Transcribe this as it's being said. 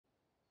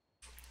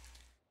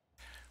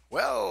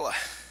Well,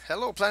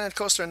 hello Planet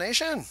Coaster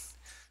Nation.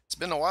 It's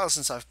been a while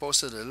since I've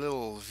posted a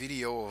little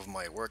video of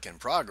my work in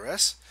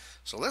progress.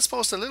 So let's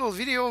post a little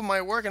video of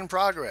my work in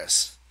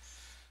progress.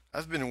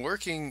 I've been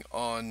working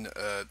on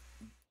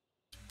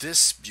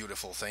this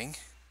beautiful thing.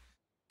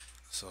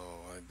 So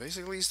I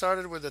basically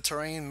started with the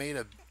terrain, made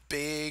a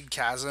big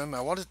chasm.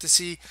 I wanted to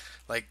see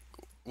like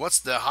what's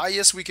the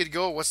highest we could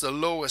go, what's the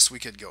lowest we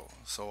could go.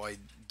 So I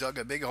dug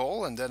a big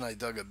hole and then I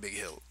dug a big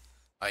hill.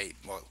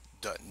 Well,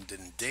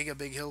 didn't dig a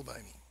big hill, but I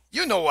mean,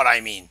 you know what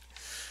I mean.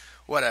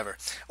 Whatever.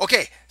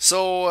 Okay,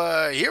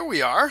 so here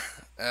we are.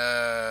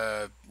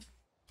 I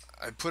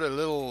put a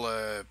little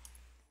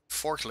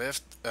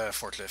chairlift.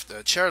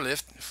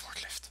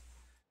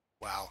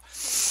 Wow.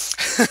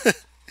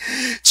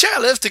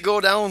 Chairlift to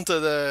go down to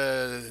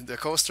the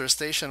coaster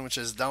station, which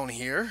is down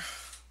here.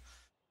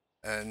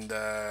 And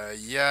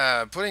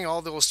yeah, putting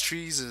all those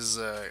trees is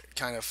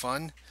kind of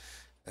fun.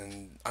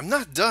 And I'm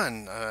not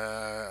done.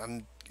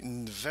 I'm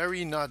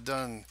very not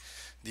done.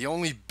 The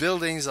only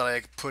buildings that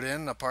I put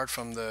in, apart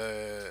from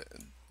the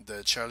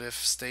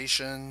chairlift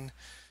station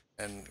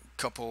and a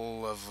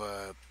couple of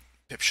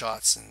pip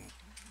shots and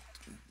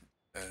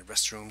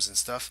restrooms and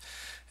stuff,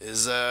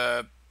 is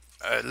a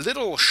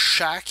little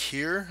shack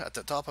here at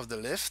the top of the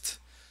lift,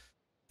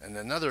 and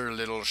another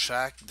little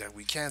shack that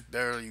we can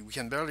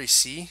barely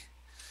see.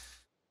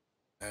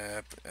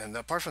 And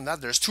apart from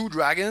that, there's two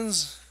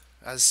dragons.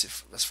 As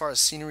far as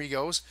scenery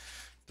goes,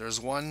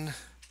 there's one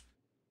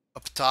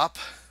up top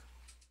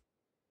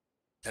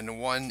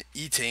and one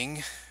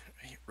eating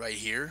right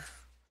here,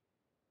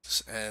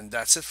 and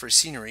that's it for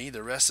scenery.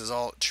 The rest is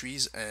all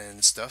trees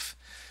and stuff,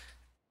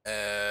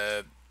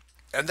 and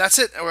that's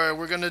it.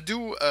 We're gonna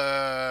do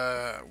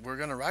we're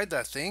gonna ride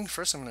that thing.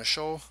 First I'm gonna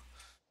show,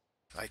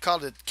 I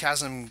called it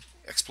Chasm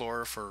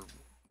Explorer for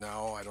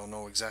now. I don't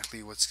know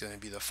exactly what's gonna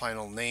be the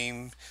final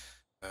name.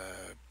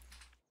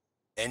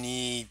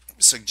 Any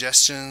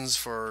suggestions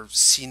for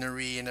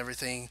scenery and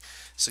everything,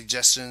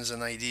 suggestions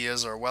and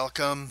ideas are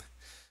welcome.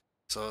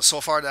 So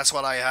far that's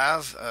what I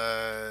have.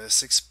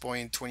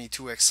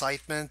 6.22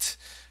 excitement,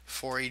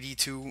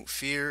 482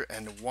 fear,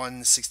 and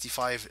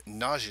 165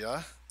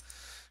 nausea.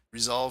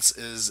 Results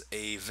is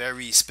a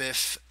very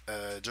spiff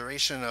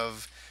duration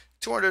of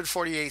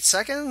 248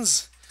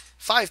 seconds,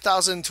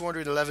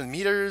 5,211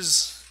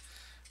 meters,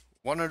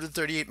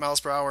 138 miles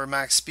per hour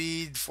max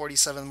speed,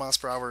 47 miles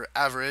per hour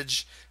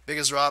average.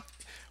 Biggest drop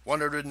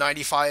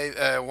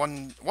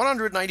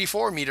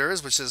 194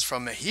 meters, which is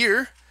from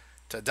here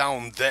to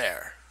down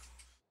there,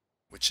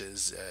 which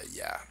is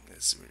yeah,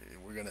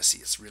 we're gonna see.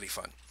 It's really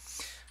fun.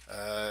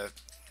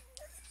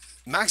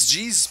 Max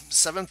G's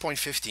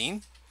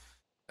 7.15,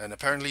 and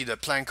apparently the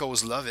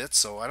PlanCos love it,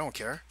 so I don't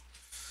care.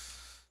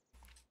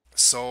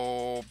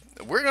 So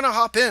we're gonna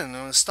hop in. I'm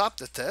gonna stop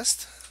the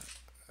test.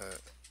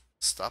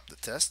 Stop the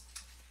test,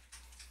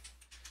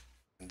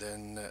 and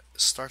then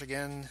start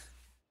again,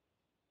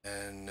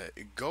 and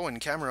go in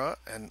camera.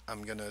 And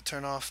I'm gonna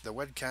turn off the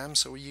webcam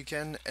so you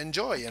can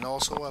enjoy. And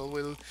also I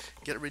will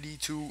get ready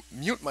to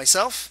mute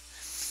myself.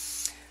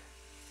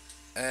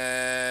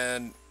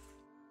 And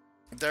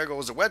there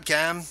goes the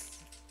webcam.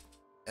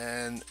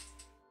 And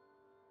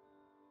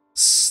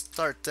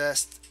start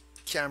test,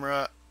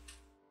 camera,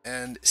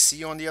 and see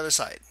you on the other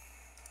side.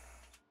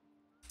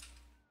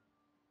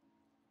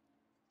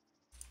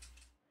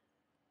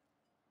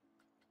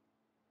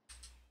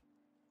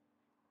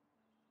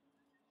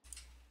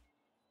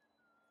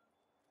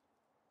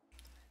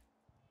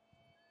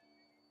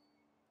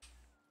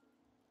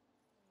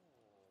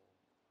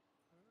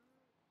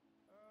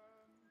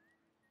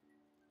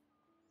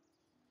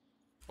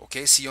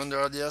 Okay, see you on the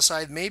other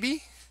side,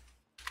 maybe?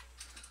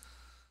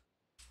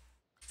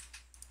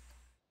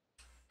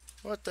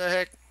 What the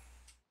heck?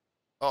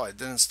 Oh, it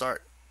didn't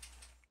start.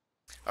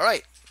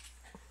 Alright,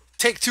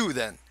 take two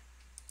then.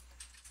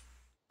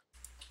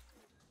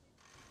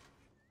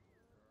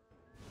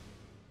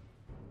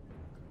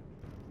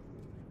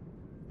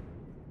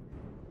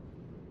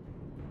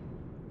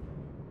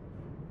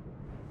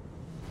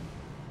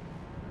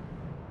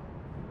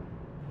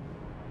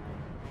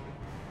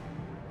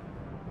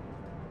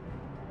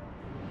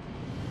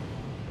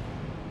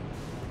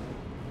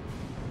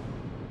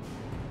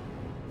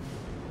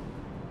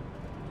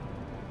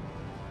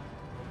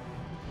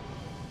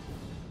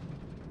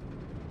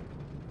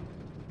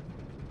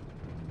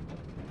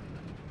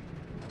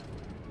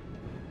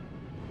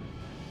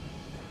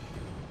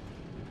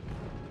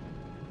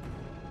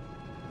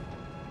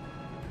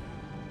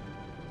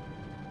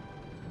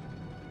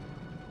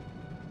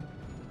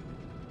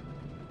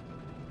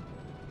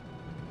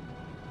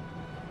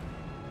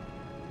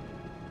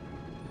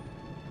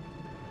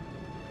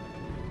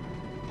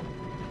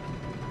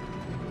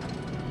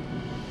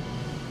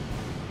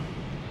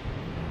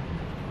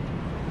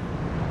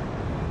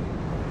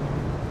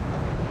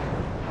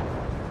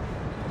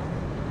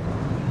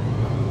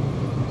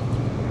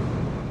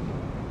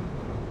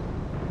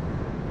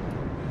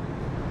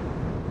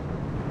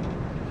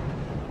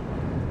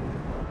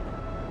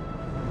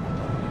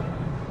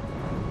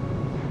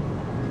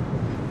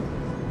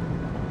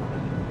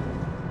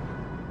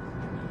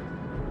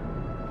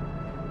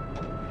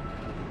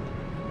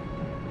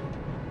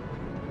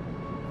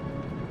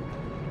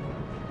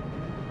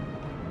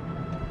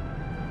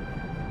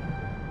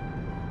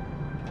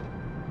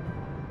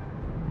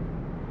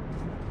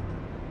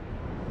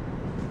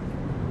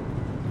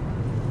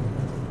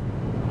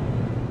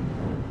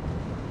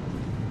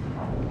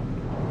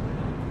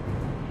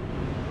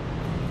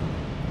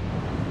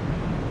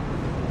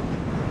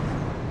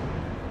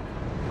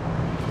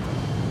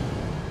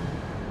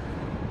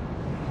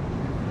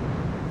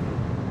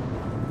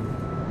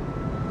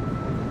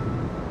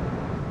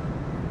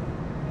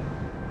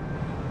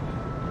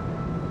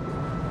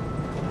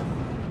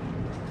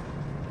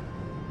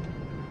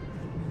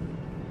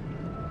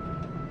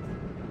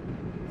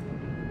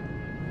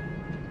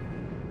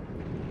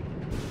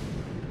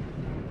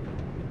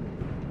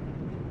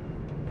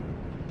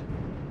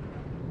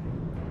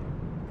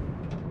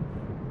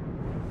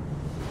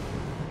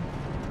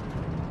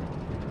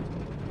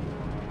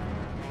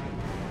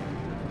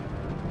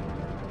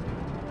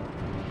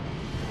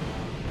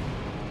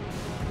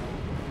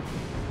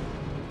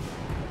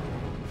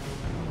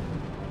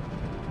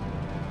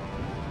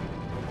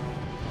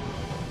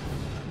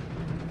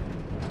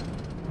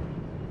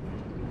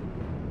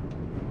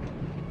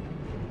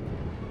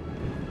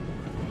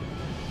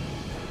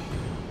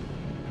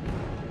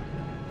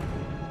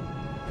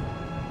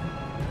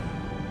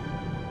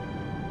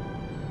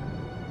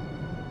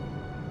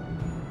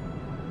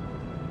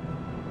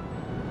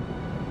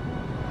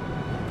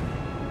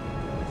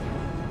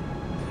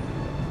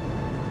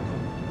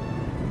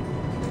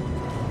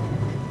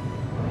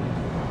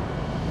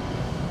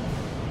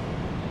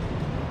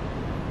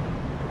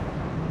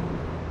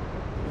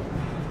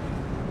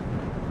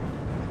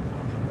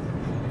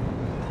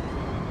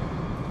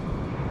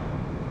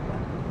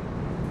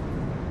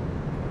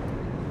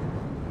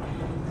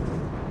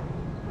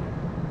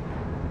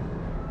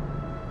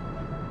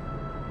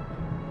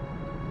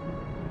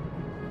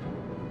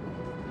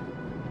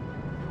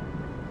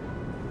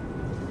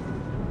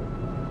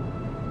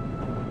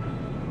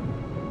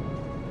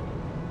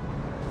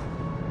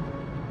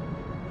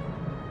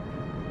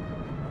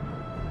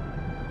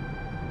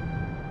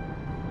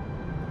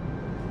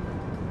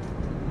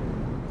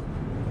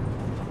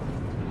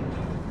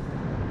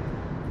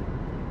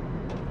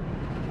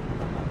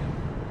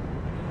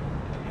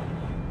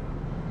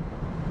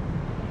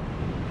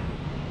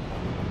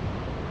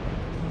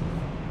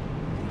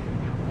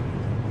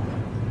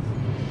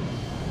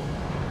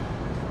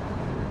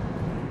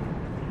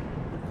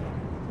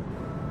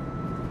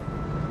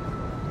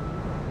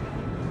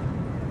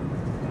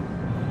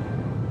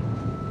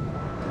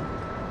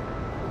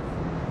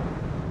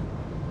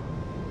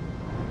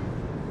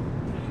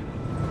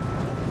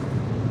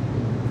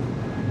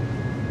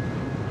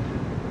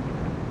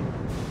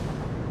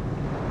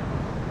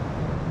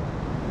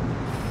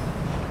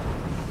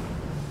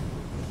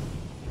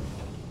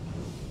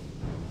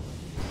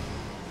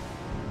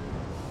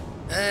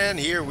 And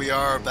here we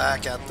are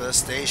back at the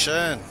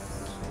station.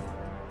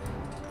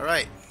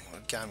 Alright,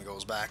 webcam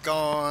goes back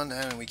on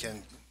and we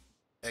can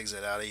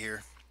exit out of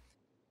here.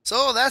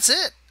 So that's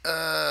it.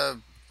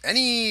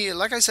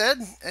 Like I said,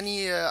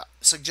 any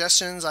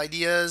suggestions,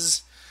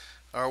 ideas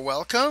are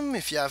welcome.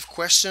 If you have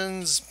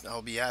questions,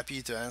 I'll be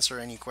happy to answer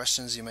any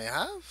questions you may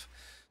have.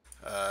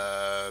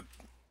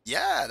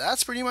 Yeah,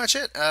 that's pretty much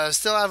it.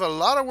 Still have a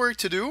lot of work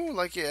to do,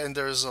 and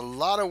there's a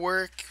lot of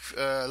work,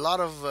 a lot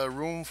of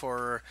room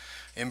for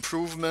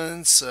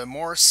improvements,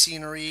 more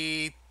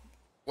scenery,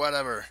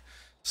 whatever.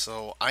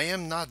 So I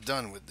am not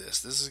done with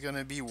this. This is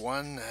gonna be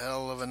one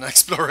hell of an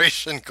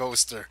exploration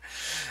coaster.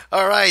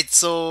 All right,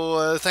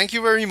 so thank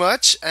you very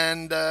much.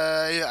 And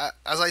as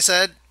I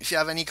said, if you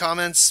have any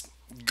comments,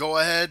 go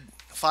ahead,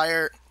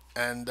 fire,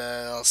 and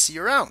I'll see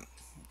you around.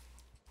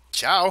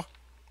 Ciao.